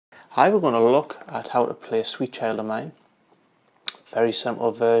Hi, we're going to look at how to play Sweet Child of Mine. Very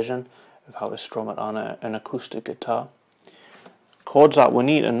simple version of how to strum it on an acoustic guitar. Chords that we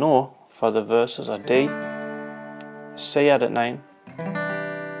need to know for the verses are D, C added 9,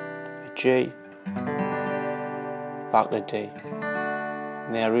 G, back to D.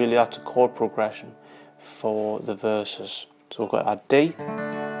 And that's a chord progression for the verses. So we've got our D,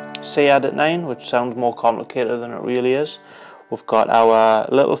 C added 9, which sounds more complicated than it really is. We've got our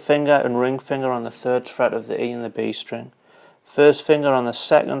little finger and ring finger on the 3rd fret of the E and the B string. First finger on the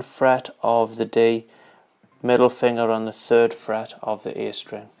 2nd fret of the D, middle finger on the 3rd fret of the A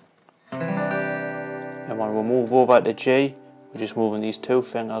string. And when we move over to G, we're just moving these 2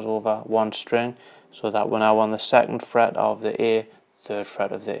 fingers over one string, so that we're now on the 2nd fret of the A, 3rd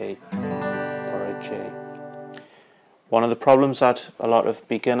fret of the E for a G. One of the problems that a lot of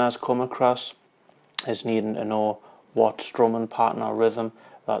beginners come across is needing to know what strumming pattern or rhythm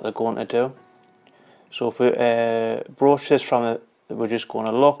that they're going to do. So if we broach this we're just going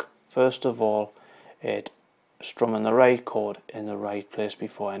to look first of all at strumming the right chord in the right place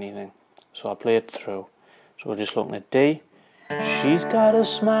before anything. So I'll play it through. So we're just looking at D. She's got a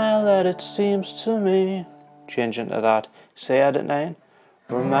smile that it seems to me. Changing to that. C added 9.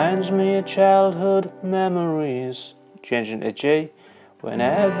 Reminds me of childhood memories. Changing to G. When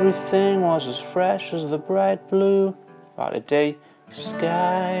everything was as fresh as the bright blue. Back to D.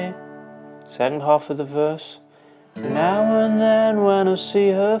 Sky. Second half of the verse. Now and then when I see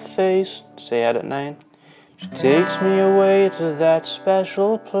her face. C added 9. She takes me away to that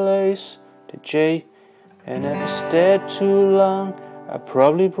special place. To G. And if I stayed too long, I'd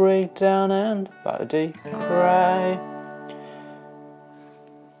probably break down and, back to D, cry.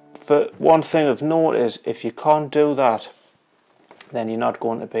 For one thing of note is, if you can't do that, then you're not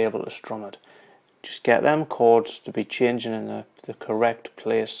going to be able to strum it. Just get them chords to be changing in the correct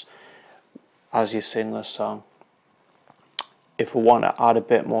place as you sing the song. If we want to add a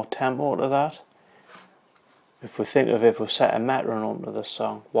bit more tempo to that, if we set a metronome to the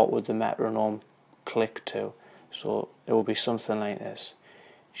song, what would the metronome click to? So it will be something like this.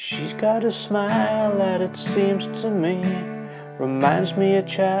 She's got a smile that it seems to me reminds me of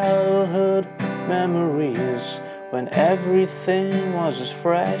childhood memories when everything was as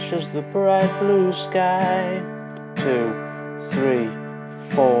fresh as the bright blue sky. 2, 3,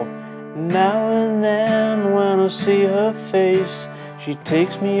 4. Now and then when I see her face, she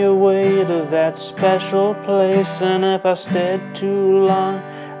takes me away to that special place, and if I stayed too long,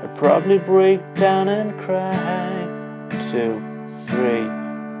 I'd probably break down and cry. 2, 3,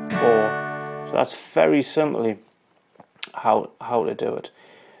 4. So that's very simply how to do it.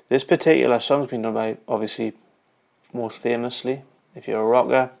 This particular song's been done by, obviously, most famously, if you're a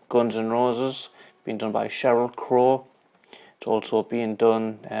rocker, Guns N' Roses. Been done by Sheryl Crow. It's also been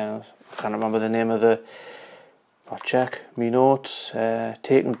done, I can't remember the name of the, I'll check me notes,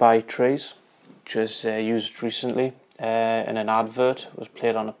 Taken by Trees, which was used recently in an advert. It was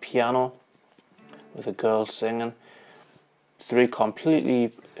played on a piano with a girl singing. 3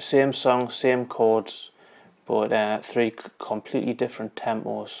 completely same songs, same chords, but 3 completely different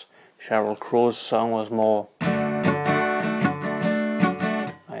tempos. Sheryl Crow's song was more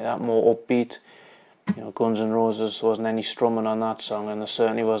like that, more upbeat. You know, Guns N' Roses, wasn't any strumming on that song, and there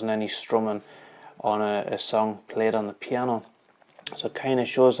certainly wasn't any strumming on a song played on the piano. So it kind of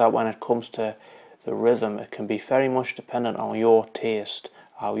shows that when it comes to the rhythm, it can be very much dependent on your taste,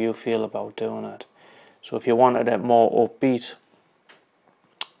 how you feel about doing it. So if you wanted it more upbeat,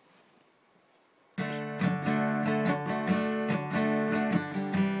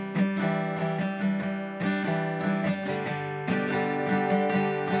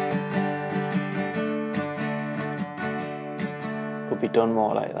 would be done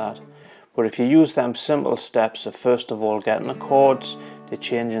more like that. But if you use them simple steps of first of all getting the chords to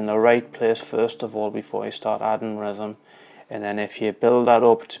change in the right place first of all before you start adding rhythm, and then if you build that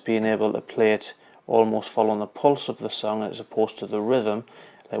up to being able to play it almost following the pulse of the song as opposed to the rhythm,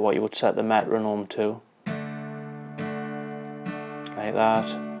 like what you would set the metronome to, like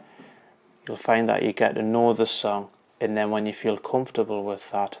that, you'll find that you get to know the song, and then when you feel comfortable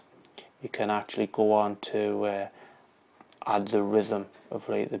with that, you can actually go on to add the rhythm of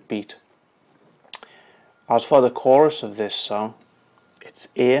like the beat. As for the chorus of this song, it's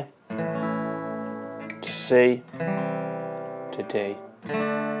A to C to D.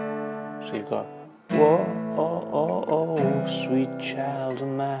 So you've got whoa, oh, oh, oh, sweet child of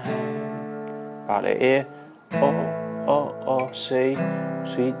mine. Back to A, oh, oh, oh, C,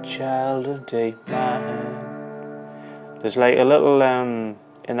 sweet child of D, mine. There's like a little in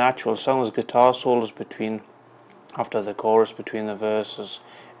the actual song, there's guitar solos after the chorus, between the verses,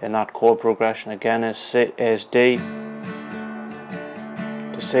 in that chord progression again is D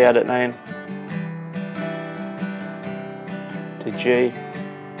to C added 9 to G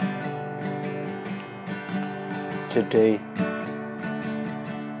to D.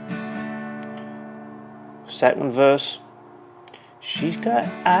 Second verse. She's got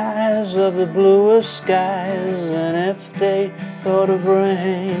eyes of the bluest skies, and if they thought of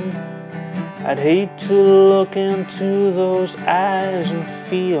rain, I'd hate to look into those eyes and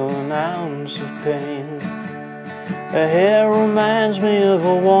feel an ounce of pain. Her hair reminds me of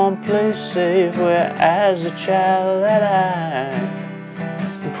a warm place safe, where as a child I'd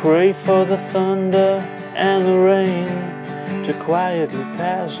hide and pray for the thunder and the rain to quietly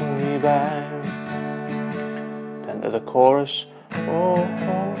pass me by. Then to the chorus. Oh,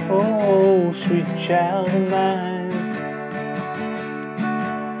 oh, oh, sweet child of mine.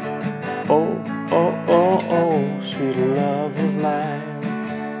 Oh, oh, oh, oh, sweet love of mine.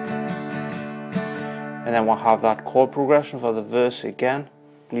 And then we'll have that chord progression for the verse again,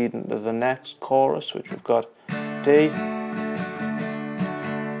 leading to the next chorus, which we've got D,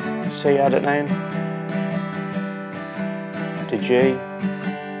 C added 9, to G,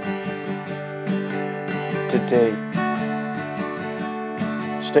 to D.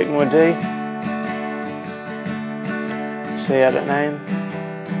 Sticking with D, C added 9,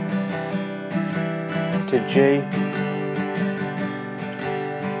 to G,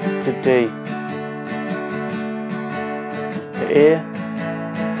 to D, to A,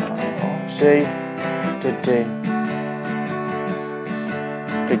 C, to D,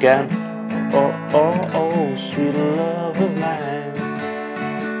 again, oh, oh, oh, sweet love of mine,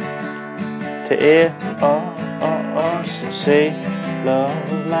 to A, oh, oh, oh, C,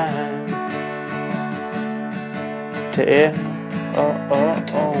 love of mine, to A, oh, oh,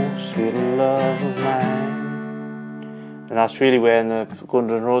 oh, sweet love of mine. And that's really where in the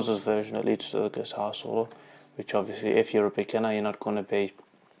Guns N' Roses version it leads to the guitar solo, which obviously if you're a beginner you're not going to be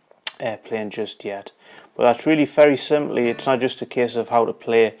playing just yet. But that's really very simply, it's not just a case of how to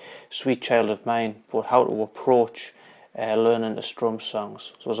play Sweet Child of Mine, but how to approach learning the strum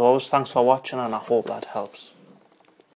songs. So as always, thanks for watching, and I hope that helps.